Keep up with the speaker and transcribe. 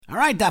All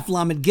right, Daf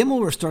Lamed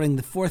Gimel, we're starting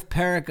the fourth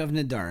parak of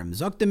Nedarim.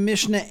 Zok the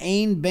Mishnah,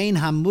 Ein Bein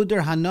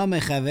HaMuder Hana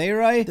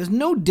Mechaverai. There's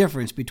no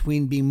difference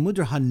between being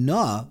Muder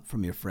Hana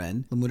from your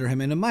friend, the Muder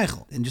Hemena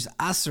Michael, and just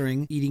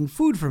asering eating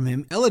food from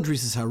him,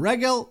 Eladris is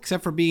HaRegel,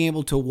 except for being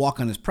able to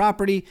walk on his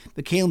property,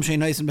 the Kalim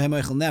Shein Haisim Behem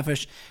Michael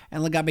Nefesh,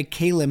 and Lagabe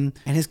Kalim,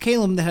 and his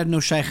Kalim that had no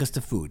shaykhs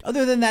to food.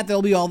 Other than that,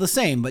 they'll be all the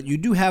same, but you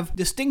do have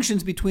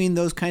distinctions between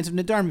those kinds of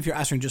Nedarim if you're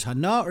asering just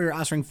Hana or you're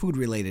asering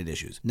food-related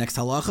issues. Next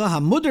halacha,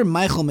 HaMuder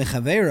Michael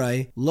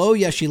Mechaverai, Lo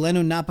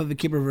Yashilenu Napa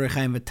V'Kibur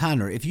V'Rechaim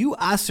V'Taner. If you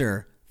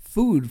aser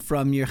food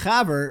from your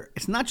chaver,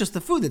 it's not just the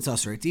food that's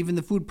aser, it's even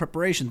the food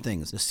preparation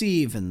things, the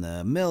sieve and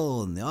the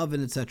mill and the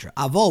oven, etc.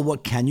 Avol,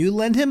 what can you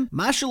lend him?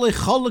 Mashalei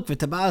choluk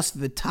v'tabas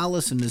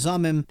v'talis and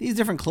nizamim. These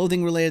different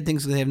clothing related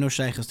things, they have no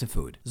shaykhs to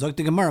food. Zok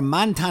the Gemara,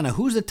 man tana,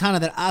 who's the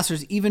tana that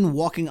asers even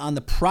walking on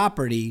the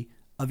property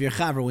of your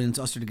chaver when it's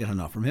usher to get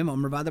hana from him?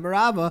 Amar Vada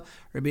Barava,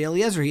 Rabbi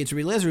Eliezer, it's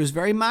Rabbi Eliezer who's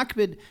very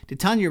makbid.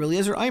 Titanya, Rabbi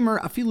Eliezer Aimer,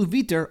 afilu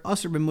vitor,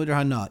 usher b'muder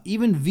hana.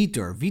 Even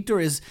vitor.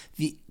 Vitor is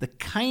the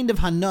kind of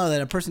hana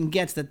that a person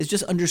gets that is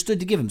just understood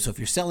to give him. So if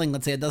you're selling,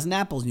 let's say, a dozen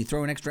apples and you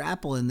throw an extra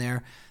apple in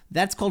there,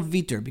 that's called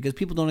vitor because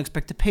people don't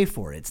expect to pay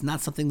for it. It's not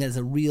something that is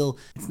a real,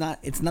 it's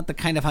not the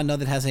kind of hana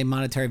that has a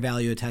monetary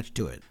value attached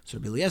to it. So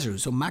Rabbi Eliezer,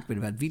 who's so makbid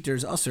about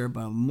vitor's usher,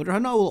 but muder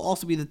hana will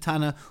also be the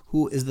Tana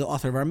who is the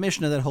author of our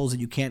Mishnah that holds that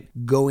you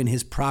can't go in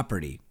his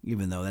property,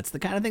 even though that's the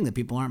kind of thing that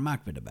people aren't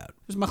makbid about.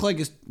 There's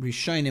machlekes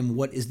rishonim,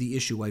 what is the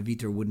issue why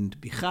vitor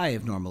wouldn't be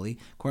chayiv normally?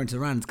 According to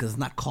the Ran, it's because it's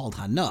not called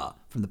hana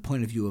from the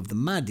point of view of the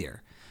madir.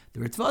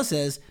 The Ritva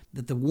says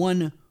that the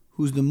one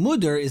who's the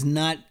muder is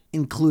not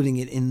including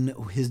it in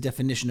his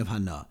definition of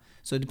hana.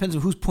 So it depends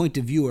on whose point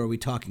of view are we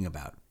talking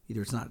about.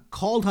 Either it's not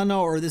called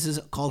hana or this is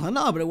called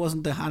hana, but it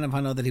wasn't the hana of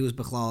hana that he was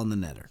bechlal in the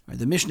neder. Right,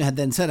 the Mishnah had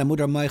then said,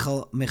 Amudar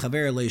Michael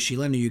Mechaver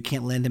le'shilenu, you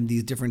can't lend him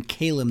these different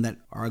kalim that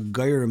are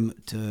geirim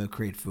to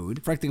create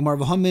food.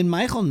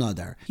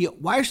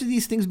 Why should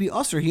these things be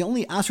usher? He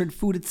only ushered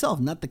food itself,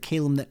 not the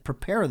kalim that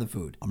prepare the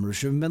food. No,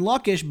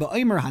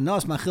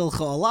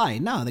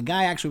 the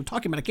guy actually was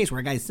talking about a case where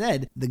a guy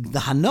said,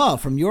 the hana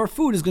from your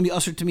food is going to be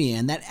usher to me,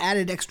 and that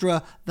added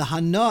extra, the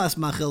hanas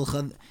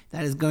machilcha,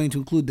 that is going to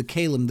include the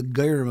kalim, the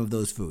geirim of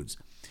those foods.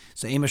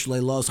 So maybe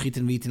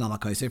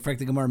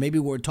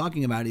what we're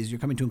talking about is you're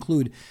coming to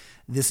include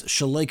this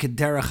shalei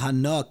kederach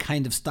hana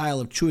kind of style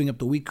of chewing up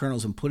the wheat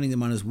kernels and putting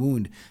them on his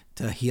wound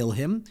to heal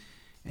him,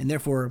 and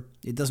therefore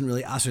it doesn't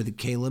really aser the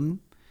kalim.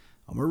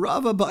 Okay,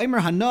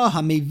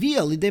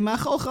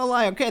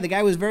 the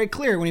guy was very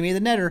clear when he made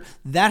the neder,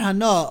 that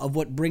hana of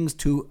what brings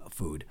to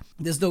food.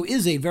 This, though,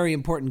 is a very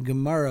important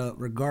Gemara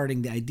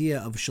regarding the idea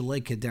of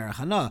Shalei Kederach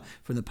Hana.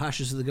 From the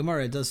Pashas of the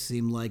Gemara, it does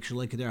seem like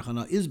Shalei Kederach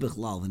Hana is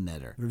Bichlal the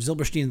neder. Rav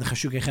Zilberstein in the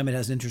Chashukei Chemed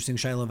has an interesting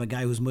shayla of a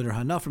guy who's Muder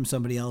Hana from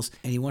somebody else,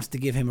 and he wants to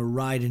give him a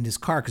ride in his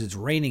car because it's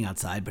raining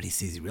outside, but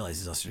he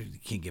realizes he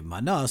can't give him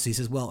Hana, so he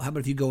says, well, how about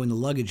if you go in the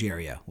luggage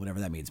area, whatever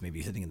that means,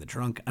 maybe sitting in the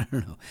trunk, I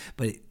don't know,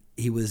 but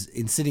he was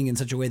sitting in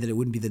such a way that it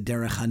wouldn't be the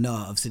derech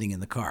hana of sitting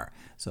in the car.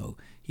 So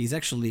he's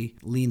actually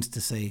leans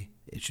to say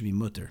it should be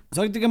mutter.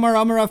 Zog the Gemara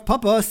Amarav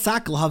Papa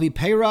sak lahavi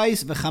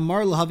peirais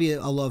v'chamar lahavi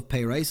alav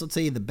peirais. Let's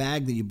say the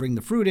bag that you bring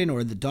the fruit in,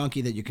 or the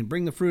donkey that you can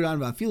bring the fruit on.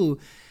 V'afilu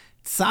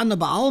tzana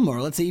ba'almor.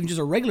 Let's say even just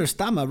a regular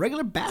stama, a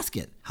regular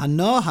basket.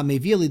 Hana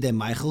hamevili de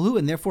ma'ichelhu,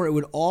 and therefore it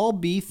would all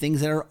be things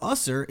that are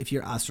usher if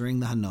you're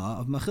usering the hana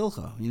of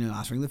machilcha.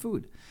 Usering the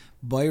food.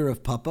 Buyer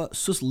of Papa,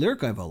 sus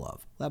lirkaiv alav.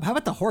 How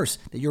about the horse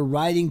that you're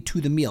riding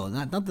to the meal?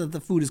 Not that the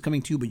food is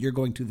coming to you, but you're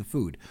going to the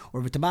food.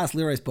 Or if tabas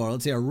lirais bar,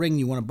 let's say a ring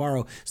you want to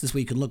borrow, so this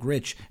way you can look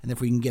rich, and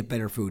therefore you can get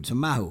better food. So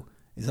mahu,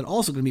 is that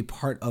also going to be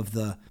part of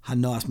the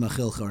hanas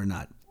machilcha or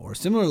not? Or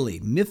similarly,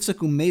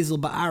 mifsaku mezel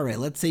ba'are.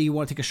 Let's say you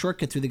want to take a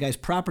shortcut through the guy's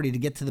property to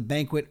get to the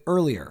banquet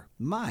earlier.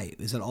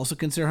 Is that also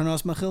considered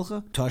hanas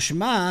machilcha?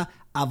 Tashma.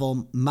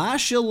 You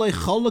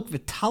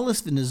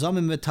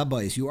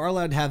are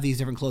allowed to have these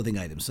different clothing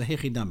items. So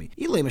hechidami.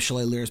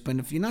 But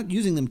if you're not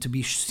using them to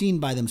be seen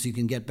by them so you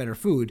can get better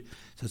food,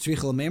 so it's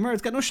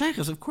got no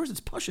shaykhs. Of course,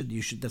 it's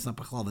pashut. That's not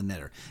bachlal the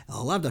neder.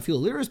 Allowed to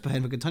feel liras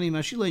behind v'katani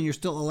mashila, and you're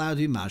still allowed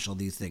to be mashal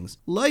these things.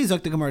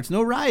 Loizak the gemara. It's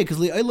no raya because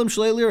li'olam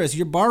shalei liras.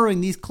 You're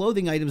borrowing these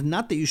clothing items,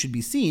 not that you should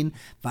be seen.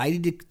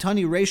 V'aydi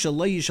reisha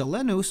lo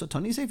yishalenu. So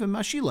tani seif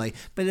mashilai.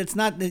 But it's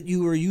not that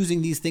you are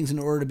using these things in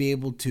order to be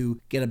able to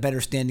get a better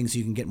standing, so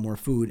you can get more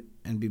food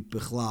and be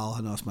bichlal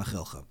hanas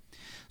machilcha.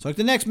 So like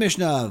the next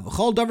Mishnah,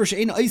 chol davar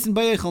she'ein oisen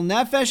bayechol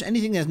nefesh,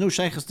 anything that has no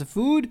shaykhs to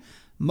food,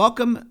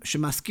 makam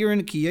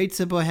shemaskirin ki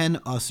yetze bohen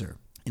aser.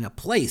 In a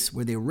place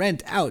where they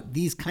rent out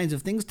these kinds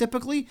of things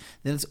typically,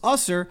 then it's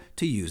aser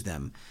to use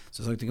them.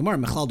 So it's like the Gemara,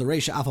 mechal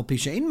dereisha afal pi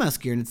she'ein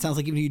maskir, and it sounds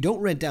like even if you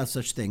don't rent out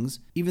such things,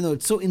 even though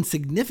it's so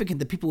insignificant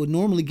that people would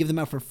normally give them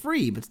out for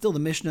free, but still the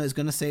Mishnah is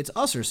going to say it's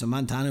aser. So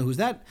Montana, who's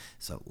that?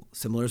 So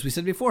similar as we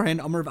said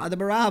beforehand, Amar of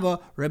Adabarava,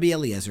 Rabbi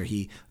Eliezer,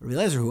 Rabbi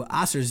Eliezer who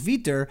asers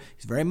viter,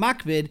 he's very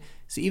makbid,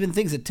 so even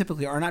things that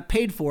typically are not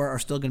paid for are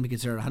still going to be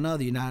considered hana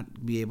that you're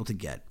not be able to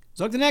get.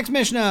 So the next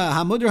Mishnah,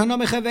 ha-muder hana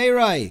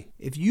mechaverai.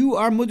 If you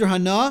are muder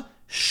hana,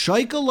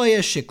 Sheikel loya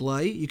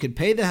shiklai, you could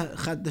pay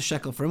the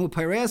shekel for him,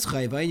 upayreas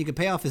chayva, and you could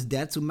pay off his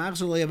debts,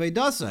 umachzer loya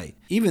veidasai.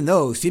 Even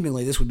though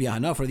seemingly this would be a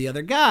hana for the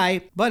other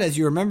guy, but as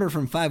you remember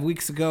from 5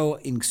 weeks ago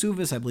in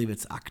Ksuvis, I believe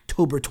it's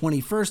October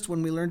 21st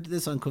when we learned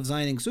this on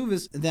Kovzayin in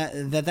Ksuvis,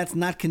 that's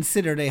not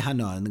considered a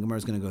hana, and the Gemara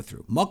is going to go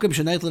through. Mokim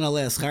shenaitlin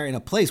alei eschar, in a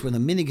place where the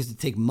minig is to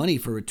take money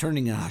for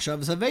returning a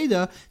hashavas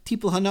haveda,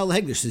 tipul hana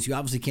lehegdish. Since you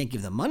obviously can't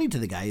give the money to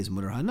the guy, he's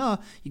mutter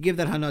hana, you give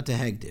that hana to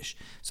hegdish.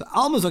 So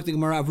alma zok the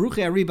Gemara avruche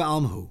ariba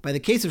almhu. By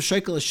the case of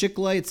shekel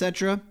shiklai,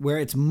 etc., where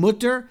it's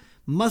mutter,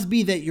 must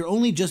be that you're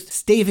only just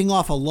staving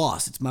off a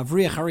loss. It's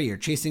mavriach hari, you're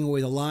chasing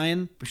away the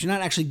lion, but you're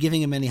not actually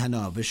giving him any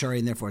hana, vishari,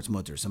 and therefore it's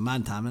mutter. So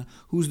man tama,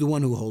 who's the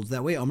one who holds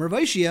that way? Amar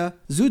Vaishya,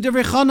 zu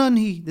devrei Chanan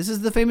hi. This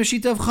is the famous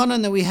shita of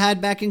Chanan that we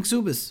had back in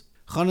Ksubis.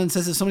 Chanan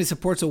says if somebody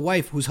supports a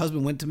wife whose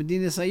husband went to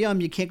Medina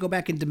Sayyam, you can't go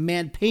back and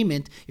demand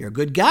payment. You're a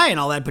good guy and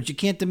all that, but you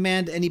can't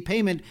demand any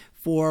payment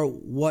for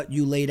what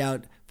you laid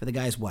out for the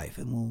guy's wife.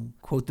 And we'll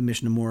quote the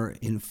Mishnah more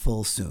in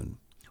full soon.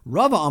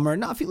 Rava Amar,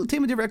 not filu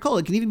tema divrei kol.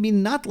 It can even be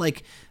not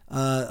like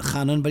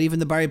Chanan, but even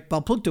the bar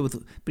plukta with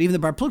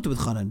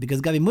Chanan,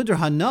 because Gabi Mudr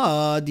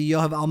Hana di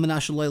Yohav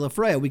Almanash Leila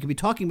Freya. We could be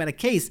talking about a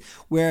case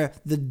where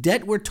the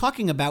debt we're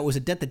talking about was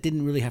a debt that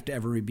didn't really have to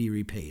ever be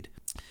repaid.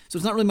 So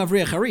it's not really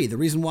Mavriya Chari. The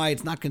reason why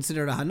it's not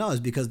considered a Hana is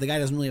because the guy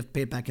doesn't really have to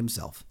pay it back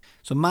himself.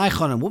 So my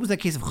Chanan, what was that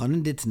case of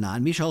Chanan? Did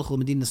Tanan, Mishal Chul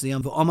Medina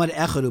Siyam, V'omad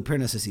Echadu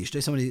Pernas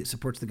Asishte. Somebody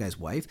supports the guy's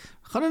wife.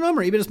 Chanan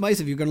Omer, Ibn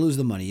Ismaisiv, you're going to lose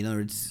the money. In other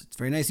words, it's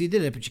very nice you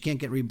did it, but you can't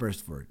get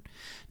reimbursed for it.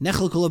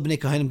 Nechel Kula B'nei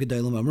Kahanim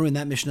Gedalim. Remember in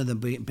that Mishnah, the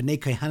B'nei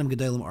Kahanim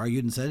Gedalim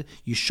argued and said,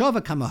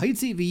 Yishava Kama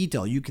Haitzi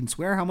V'yitel. You can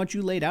swear how much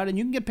you laid out and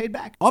you can get paid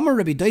back. Omer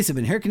Rabbi Daisa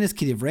ben Herkinis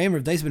Kidivreim.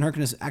 Rabbi Daisa ben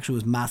Herkinis actually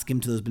was masking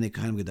to those B'nei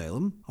Kahanim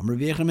Gedalim. Omer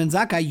V'yechim ben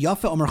Zakai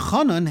Yafa Omer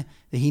Chanan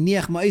the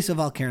Hiniach Ma'isav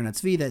al Karen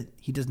Atzvi, that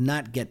he does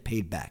not get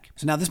paid back.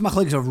 So now this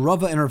machlokes is of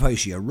Rava and Rav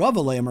Hashia. Rava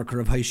le'amar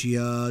Rav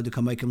Hashia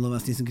dekamaikim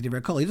lemasnisim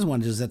k'divrei hakol. He doesn't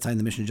want to just that sign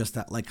the Mishnah just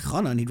that like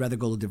Chanan. He'd rather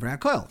go to divrei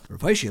hakol. Rav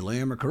Hashia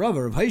le'amar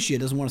Rava. Rav Hashia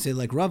doesn't want to say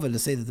like Rava to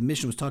say that the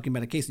Mishnah was talking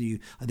about a case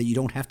that you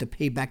don't have to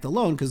pay back the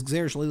loan because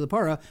gzer shali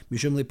lepara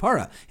mishum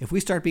lepara. If we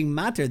start being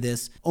matter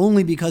this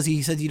only because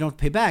he said you don't have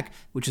to pay back,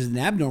 which is an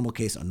abnormal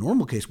case, a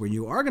normal case where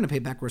you are going to pay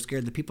back, we're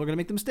scared that people are going to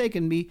make the mistake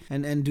and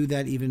do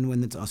that even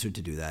when it's usher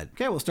to do that.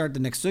 Okay, we'll start the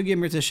next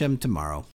sugya Mirz Hashem tomorrow.